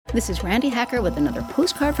This is Randi Hacker with another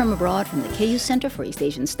postcard from abroad from the KU Center for East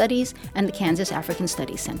Asian Studies and the Kansas African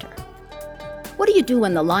Studies Center. What do you do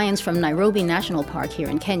when the lions from Nairobi National Park here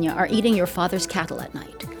in Kenya are eating your father's cattle at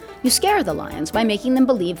night? You scare the lions by making them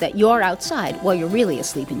believe that you're outside while you're really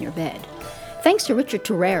asleep in your bed. Thanks to Richard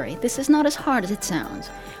Turere, this is not as hard as it sounds.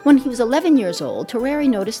 When he was 11 years old, Turere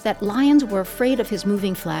noticed that lions were afraid of his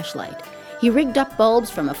moving flashlight. He rigged up bulbs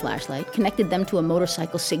from a flashlight, connected them to a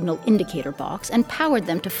motorcycle signal indicator box, and powered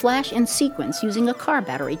them to flash in sequence using a car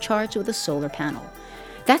battery charged with a solar panel.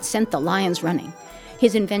 That sent the lions running.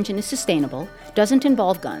 His invention is sustainable, doesn't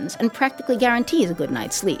involve guns, and practically guarantees a good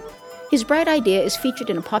night's sleep. His bright idea is featured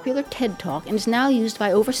in a popular TED Talk and is now used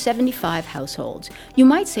by over 75 households. You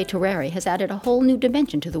might say Turere has added a whole new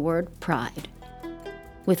dimension to the word pride.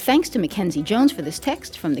 With thanks to Mackenzie Jones for this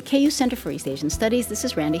text from the KU Center for East Asian Studies, this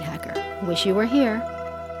is Randi Hacker. Wish you were here.